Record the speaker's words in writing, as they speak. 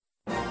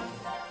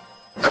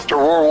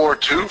After World War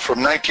II,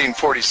 from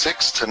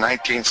 1946 to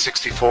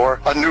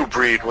 1964, a new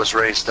breed was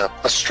raised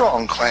up. A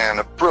strong clan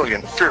of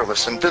brilliant,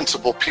 fearless,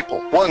 invincible people.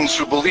 Ones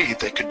who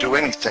believed they could do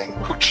anything,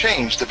 who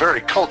changed the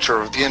very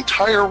culture of the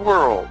entire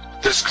world.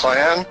 This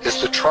clan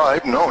is the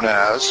tribe known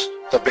as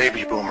the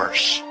Baby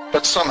Boomers.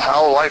 But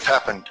somehow life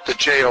happened. The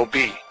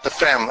J-O-B, the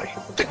family,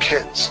 the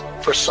kids.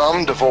 For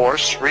some,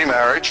 divorce,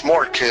 remarriage,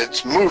 more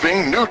kids,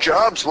 moving, new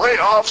jobs,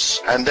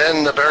 layoffs. And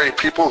then the very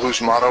people whose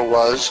motto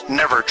was,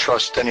 never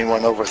trust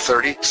anyone over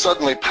 30,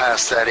 suddenly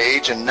passed that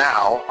age and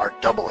now are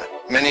double it.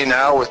 Many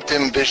now with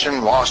dim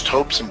vision, lost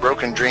hopes, and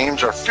broken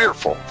dreams are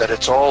fearful that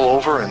it's all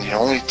over and the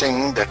only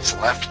thing that's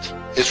left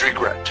is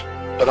regret.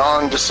 But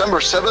on December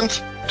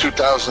 7th,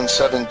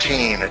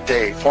 2017, a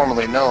day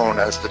formerly known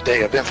as the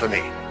Day of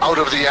Infamy, out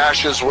of the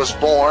ashes was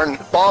born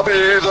Bobby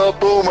the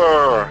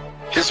Boomer.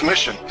 His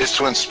mission is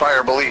to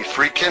inspire belief,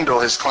 rekindle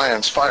his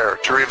clan's fire,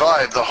 to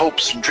revive the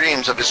hopes and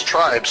dreams of his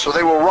tribe so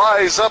they will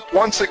rise up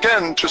once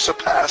again to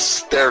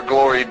surpass their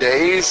glory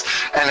days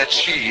and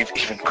achieve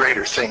even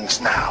greater things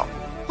now.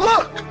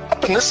 Look,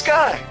 up in the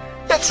sky.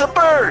 It's a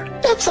bird.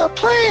 It's a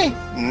plane.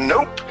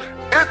 Nope.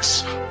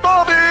 It's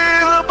Bobby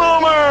the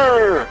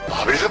Boomer.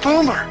 Bobby the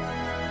Boomer.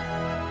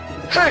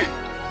 Hey,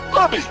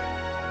 Bobby.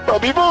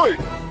 Bobby boy.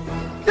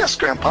 Yes,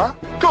 Grandpa.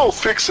 Go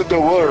fixing the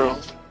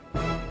world.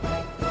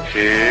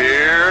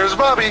 Here's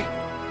Bobby.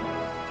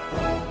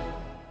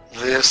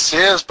 This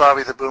is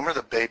Bobby the Boomer,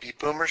 the Baby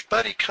Boomer's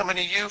buddy, coming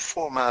to you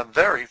for my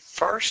very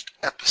first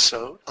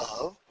episode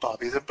of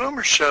Bobby the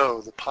Boomer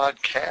Show, the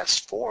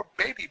podcast for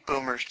baby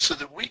boomers, so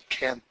that we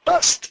can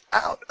bust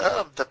out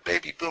of the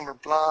baby boomer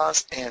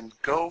blahs and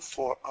go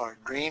for our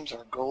dreams,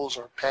 our goals,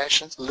 our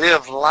passions,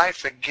 live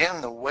life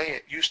again the way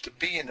it used to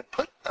be, and to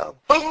put a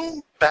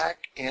boom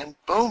back in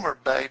boomer,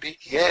 baby.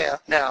 Yeah.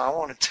 Now, I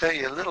want to tell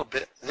you a little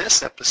bit,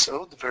 this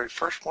episode, the very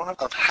first one,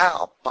 of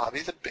how Bobby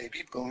the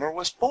Baby Boomer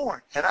was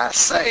born. And I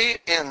say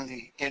in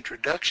the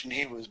introduction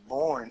he was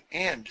born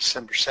in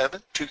December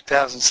 7th,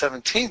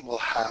 2017. Well,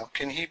 how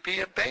can he be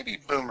a baby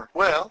boomer?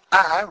 Well,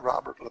 I,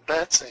 Robert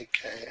Labetz,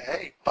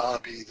 a.k.a.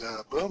 Bobby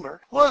the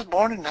Boomer, was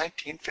born in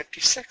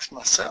 1956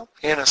 myself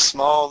in a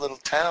small little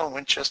town,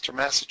 Winchester,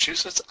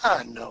 Massachusetts.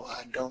 I know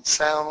I don't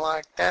sound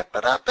like that,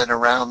 but I've been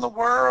around the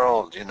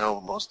world. You know,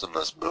 most of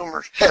us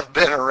boomers have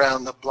been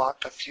around the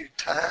block a few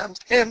times,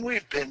 and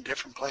we've been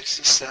different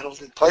places,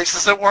 settled in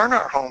places that weren't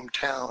our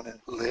hometown, and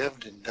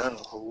lived and done a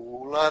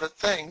whole lot of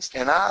things.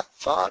 And I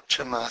thought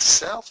to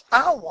myself,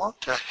 I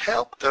want to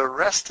help the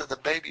rest of the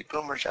baby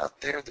boomers out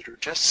there that are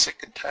just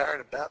sick and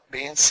tired about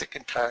being sick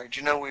and tired.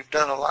 You know, we've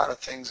done a lot of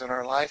things in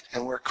our life,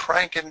 and we're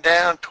cranking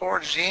down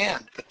towards the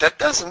end. But that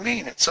doesn't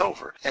mean it's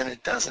over, and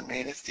it doesn't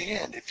mean it's the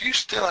end. If you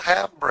still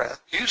have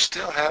breath, you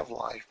still have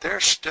life.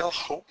 There's still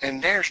hope,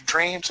 and there's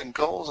dreams and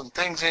goals and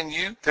things in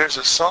you. There's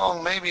a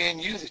song maybe in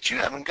you that you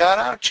haven't got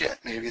out yet.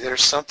 Maybe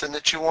there's something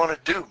that you want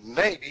to do.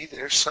 Maybe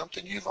there's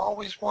something you've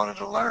always wanted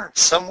to learn.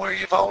 Somewhere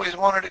you've always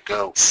wanted to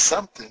go.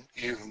 Something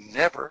you've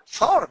never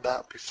thought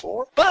about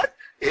before. But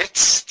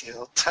it's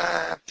still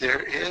time.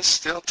 There is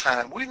still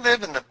time. We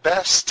live in the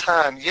best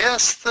time.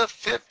 Yes, the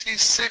 50s,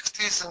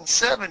 60s, and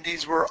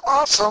 70s were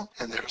awesome,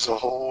 and there's a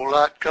whole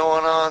lot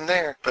going on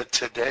there. But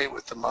today,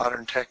 with the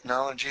modern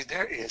technology,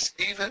 there is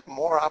even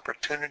more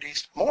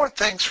opportunities, more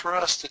things for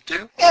us to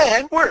do,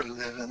 and we're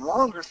living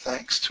longer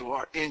thanks to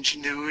our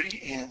ingenuity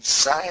in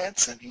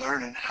science and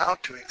learning how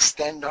to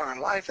extend our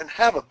life and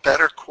have a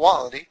better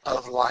quality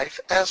of life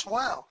as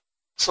well.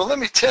 So let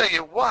me tell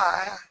you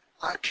why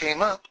I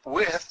came up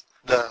with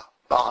the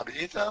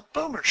Bobby the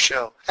Boomer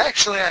Show.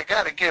 Actually, I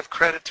got to give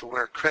credit to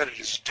where credit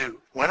is due.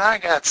 When I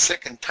got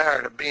sick and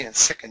tired of being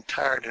sick and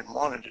tired and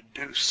wanted to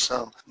do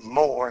some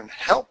more and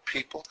help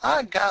people,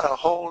 I got a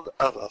hold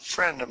of a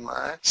friend of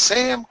mine,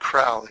 Sam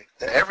Crowley,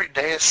 the Every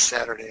Day is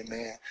Saturday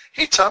man.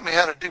 He taught me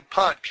how to do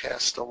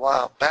podcasts a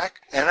while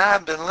back, and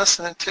I've been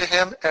listening to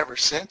him ever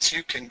since.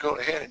 You can go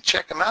ahead and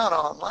check him out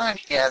online.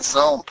 He has his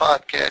own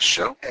podcast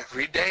show,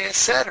 Every Day is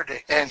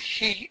Saturday, and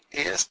he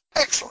is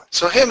excellent.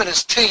 So him and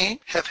his team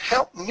have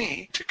helped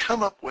me to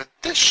come up with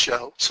this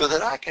show so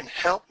that I can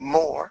help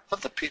more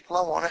of the people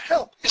I want to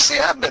help. You see,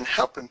 I've been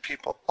helping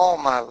people all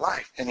my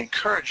life and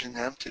encouraging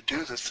them to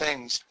do the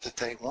things that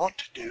they want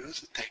to do,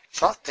 that they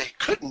thought they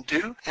couldn't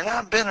do, and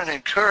I've been an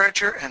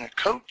encourager and a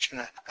coach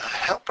and a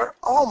helper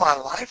all my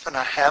life, and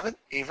I haven't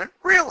even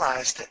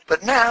realized it.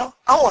 But now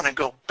I want to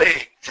go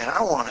big, and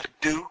I want to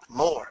do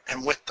more.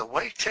 And with the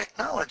way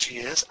technology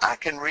is, I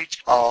can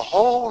reach a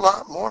whole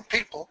lot more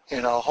people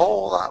in a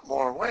whole lot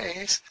more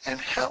ways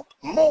and help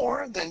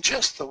more than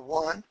just the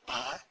one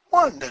by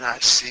one that I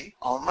see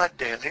on my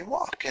daily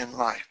walk in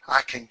life.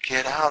 I can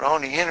get out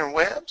on the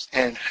interwebs,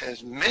 and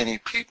as many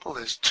people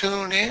as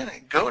tune in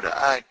and go to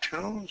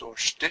iTunes or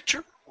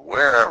Stitcher,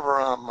 wherever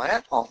I'm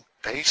at, on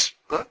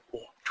Facebook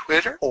or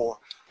Twitter or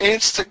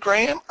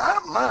Instagram,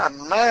 my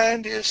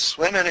mind is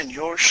swimming, and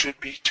yours should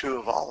be too,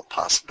 of all the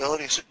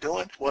possibilities of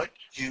doing what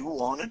you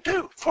want to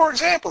do. For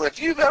example,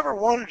 if you've ever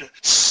wanted to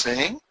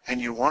sing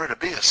and you wanted to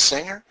be a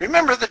singer,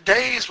 remember the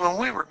days when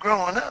we were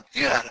growing up?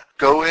 You had to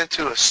go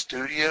into a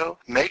studio,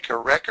 make a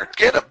record,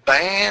 get a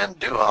band,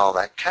 do all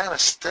that kind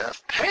of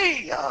stuff,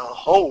 pay a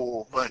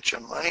whole bunch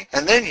of money,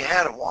 and then you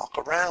had to walk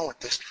around with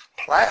this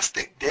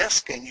plastic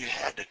disc and you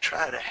had to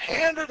try to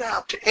hand it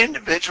out to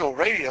individual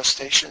radio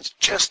stations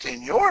just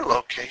in your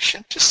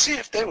location to see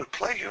if they would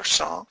play your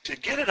song, to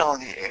get it on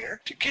the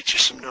air, to get you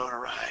some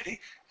notoriety,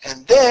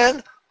 and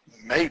then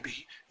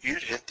maybe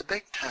you'd hit the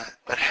big time.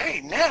 But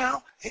hey,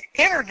 now the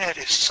internet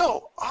is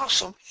so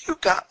awesome. You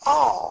got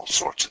all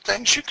sorts of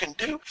things you can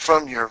do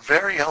from your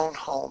very own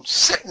home,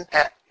 sitting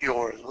at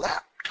your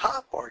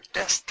laptop or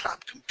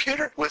desktop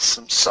computer with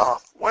some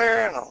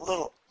software and a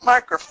little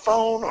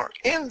microphone, or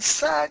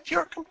inside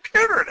your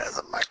computer it has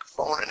a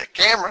microphone and a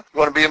camera. You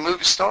want to be a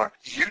movie star?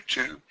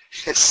 YouTube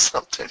is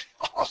something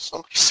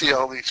awesome. You see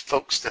all these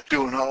folks that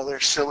doing all their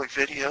silly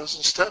videos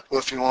and stuff.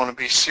 Well, if you want to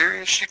be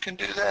serious, you can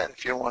do that.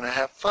 If you want to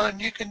have fun,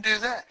 you can do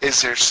that.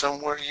 Is there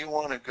somewhere you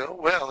want to go?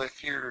 Well,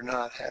 if you're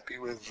not happy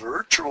with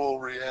virtual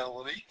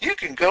reality, you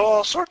can go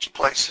all sorts of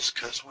places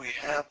because we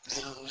have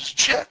those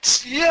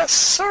jets. Yes,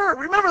 sir.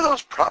 Remember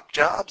those prop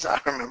jobs? I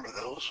remember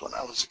those when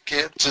I was a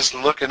kid. Just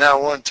looking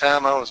out one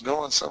time, I was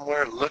going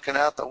somewhere, looking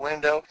out the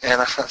window,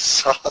 and I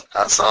saw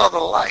the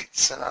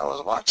lights, and I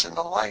was watching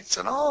the lights,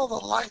 and all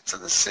the lights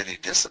of the city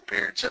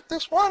disappeared except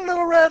this one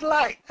little red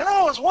light. And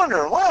I was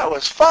wondering why it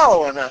was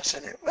following us,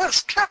 and it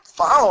just kept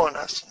following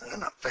us. And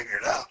then I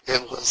figured out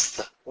it was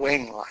the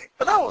wing light.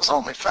 But I was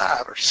only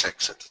 5 or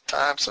 6 at the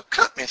time, so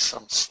cut me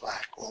some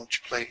slack, won't you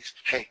please?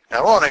 Hey, now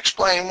I want to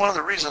explain one of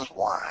the reasons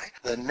why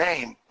the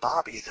name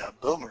Bobby the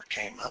Boomer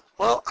came up.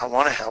 Well, I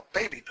want to help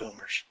baby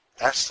boomers.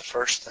 That's the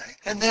first thing.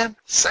 And then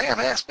Sam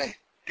asked me,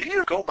 do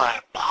you go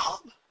by Bob?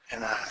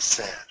 And I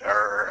said,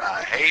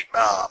 I hate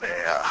Bob.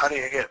 How do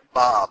you get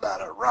Bob out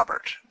of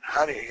Robert?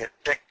 How do you get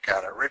Dick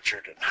out of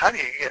Richard? And how do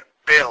you get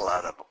Bill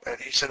out of... And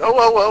he said,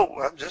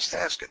 oh, I'm just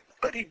asking.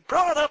 But he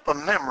brought up a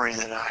memory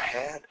that I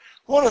had,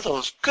 one of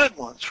those good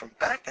ones from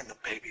back in the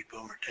baby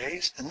boomer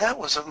days, and that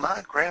was of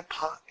my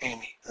grandpa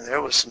Amy. And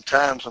there was some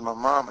times when my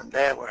mom and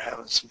dad were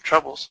having some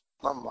troubles.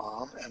 My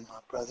mom and my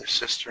brother,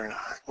 sister, and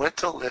I went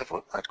to live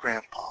with my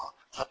grandpa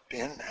up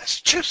in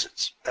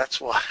Massachusetts.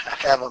 That's why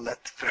I have them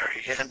at the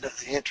very end of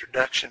the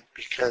introduction,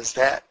 because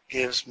that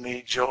gives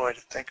me joy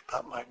to think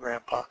about my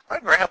grandpa. My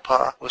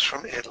grandpa was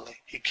from Italy.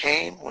 He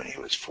came when he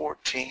was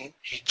 14.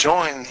 He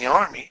joined the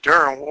Army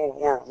during World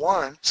War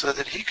I so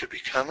that he could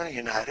become a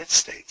United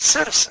States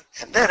citizen.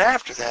 And then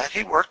after that,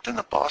 he worked in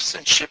the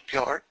Boston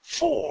shipyard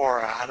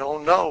for,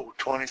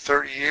 20,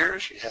 30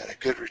 years. He had a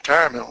good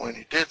retirement when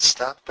he did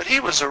stop. But he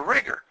was a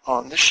rigger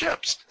on the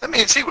ships. That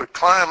means he would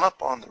climb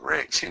up on the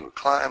rigs. He would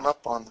climb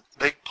up on the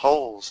big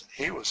poles.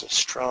 He was a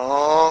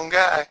strong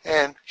guy.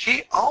 And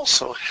he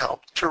also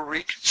helped to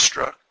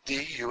reconstruct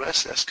the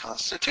USS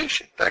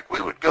Constitution. In fact,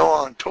 we would go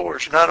on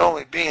tours, not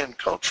only being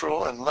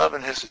cultural and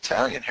loving his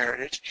Italian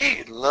heritage,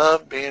 he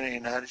loved being a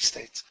United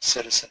States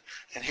citizen.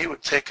 And he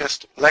would take us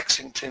to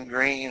Lexington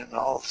Green and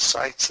all the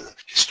sites, the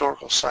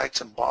historical sites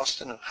in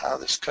Boston of how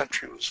this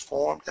country was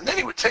formed. And then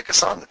he would take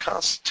us on the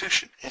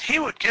Constitution. And he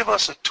would give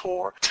us a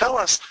tour, tell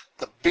us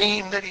the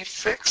beam that he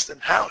fixed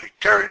and how he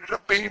carried the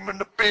beam and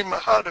the beam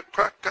of how to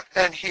crack it.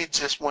 And he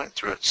just went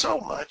through it so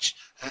much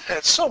and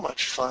had so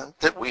much fun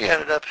that we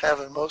ended up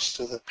having most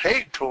of the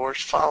paid tours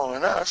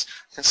following us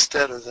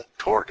instead of the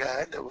tour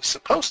guide that was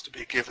supposed to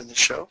be giving the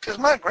show, because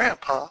my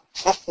grandpa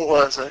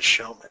was a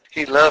showman.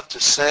 He loved to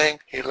sing.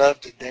 He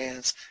loved to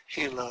dance.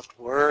 He loved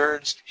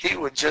words. He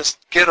would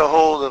just get a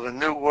hold of a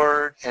new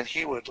word and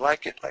he would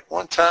like it. Like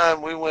one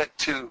time we went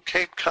to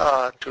Cape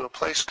Cod to a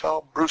place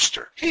called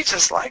Brewster. He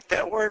just liked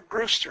that word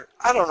Brewster.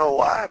 I don't know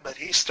why, but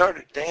he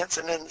started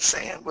dancing in the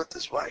sand with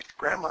his wife,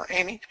 Grandma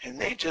Amy, and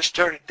they just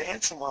started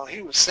dancing while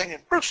he was singing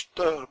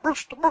Brewster,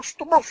 Brewster,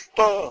 Brewster,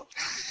 Brewster.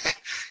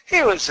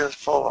 He was just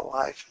full of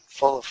life and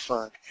full of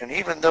fun. And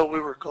even though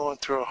we were going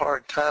through a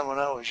hard time when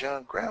I was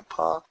young,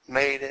 Grandpa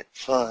made it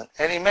fun.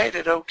 And he made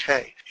it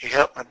okay. He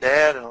helped my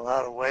dad in a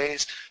lot of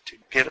ways to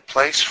get a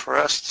place for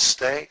us to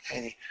stay.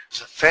 And he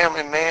was a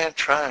family man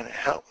trying to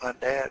help my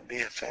dad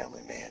be a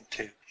family man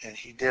too. And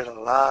he did a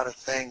lot of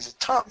things that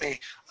taught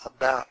me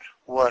about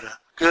what a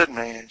good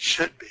man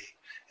should be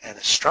and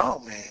a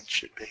strong man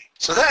should be.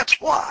 So that's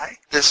why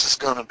this is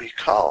going to be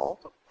called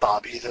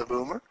Bobby the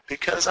Boomer,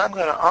 because I'm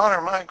going to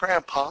honor my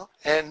grandpa,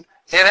 and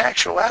in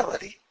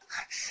actuality,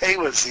 he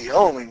was the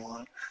only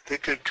one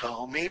that could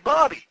call me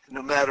Bobby.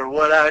 No matter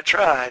what I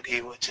tried,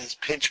 he would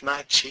just pinch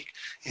my cheek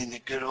in the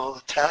good old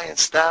Italian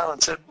style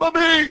and said,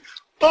 Bobby,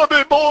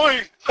 Bobby boy,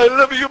 I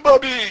love you,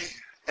 Bobby.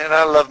 And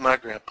I love my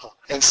grandpa.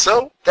 And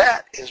so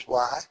that is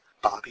why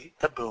Bobby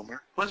the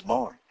Boomer was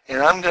born.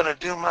 And I'm going to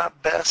do my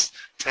best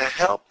to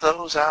help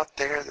those out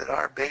there that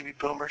are baby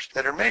boomers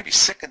that are maybe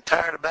sick and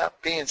tired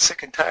about being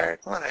sick and tired.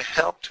 I'm going to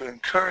help to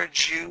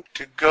encourage you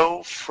to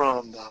go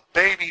from the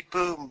baby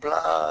boom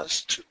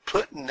blahs to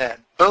putting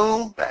that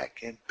boom back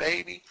in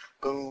baby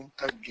boom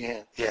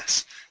again.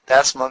 Yes,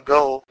 that's my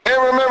goal.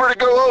 And remember to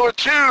go over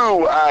to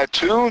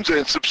iTunes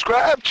and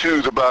subscribe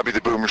to the Bobby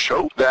the Boomer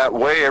Show. That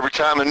way, every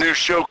time a new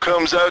show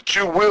comes out,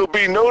 you will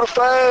be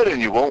notified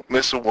and you won't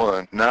miss a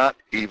one. Not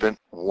even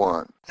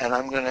one. And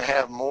I'm going to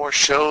have more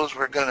shows.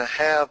 We're going to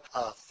have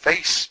a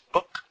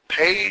Facebook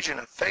page and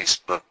a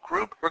Facebook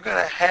group. We're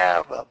going to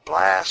have a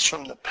blast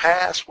from the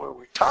past where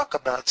we talk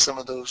about some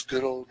of those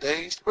good old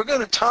days. We're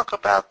going to talk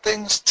about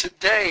things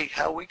today,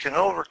 how we can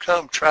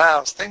overcome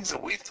trials, things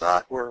that we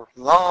thought were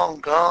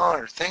long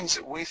gone or things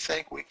that we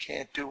think we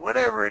can't do.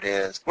 Whatever it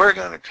is, we're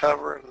going to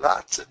cover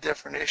lots of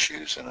different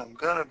issues, and I'm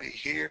going to be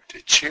here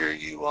to cheer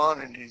you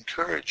on and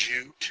encourage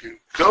you to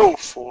go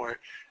for it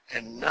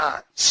and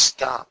not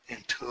stop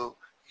until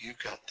you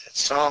got that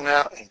song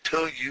out,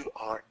 until you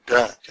are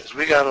done. Because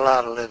we got a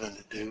lot of living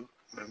to do.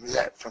 Remember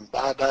that from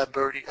Bye Bye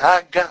Birdie?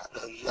 I got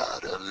a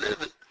lot of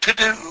living to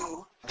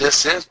do.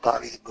 This is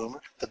Bobby the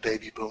Boomer, the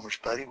baby boomer's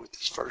buddy, with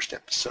this first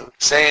episode,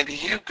 saying to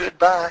you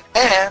goodbye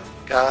and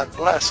God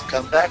bless.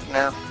 Come back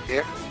now.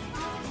 Here.